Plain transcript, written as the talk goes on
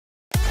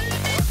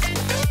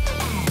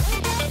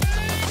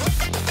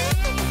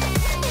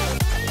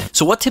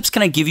So what tips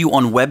can I give you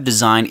on web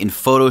design in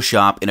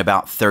Photoshop in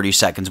about 30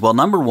 seconds? Well,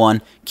 number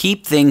one,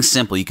 keep things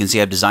simple. You can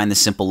see I've designed this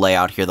simple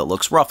layout here that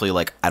looks roughly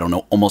like, I don't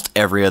know, almost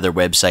every other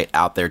website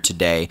out there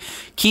today.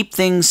 Keep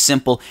things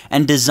simple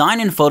and design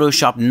in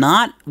Photoshop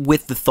not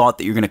with the thought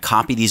that you're going to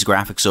copy these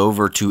graphics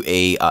over to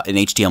an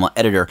HTML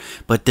editor,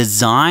 but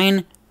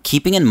design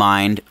keeping in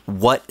mind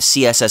what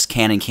CSS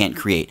can and can't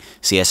create.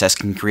 CSS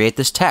can create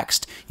this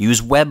text.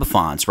 Use web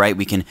fonts, right?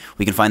 We can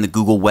find the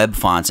Google web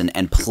fonts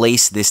and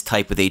place this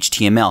type with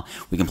HTML.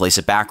 We can place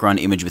a background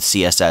image with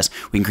CSS.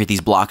 We can create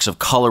these blocks of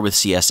color with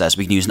CSS.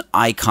 We can use an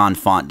icon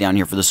font down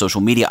here for the social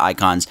media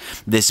icons.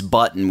 This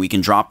button, we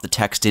can drop the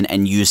text in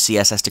and use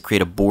CSS to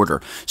create a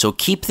border. So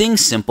keep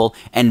things simple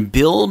and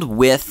build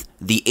with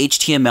the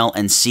HTML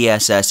and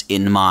CSS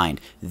in mind.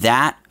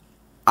 That,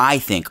 I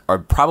think, are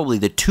probably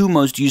the two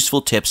most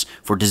useful tips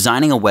for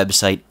designing a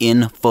website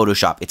in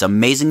Photoshop. It's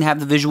amazing to have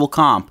the visual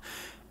comp,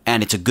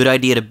 and it's a good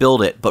idea to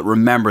build it, but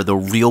remember, the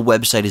real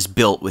website is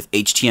built with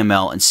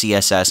HTML and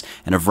CSS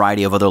and a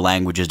variety of other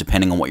languages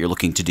depending on what you're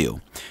looking to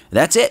do.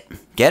 That's it.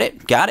 Get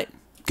it? Got it?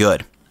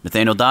 Good.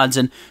 Nathaniel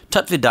Dodson,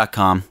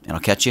 tutvid.com, and I'll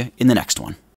catch you in the next one.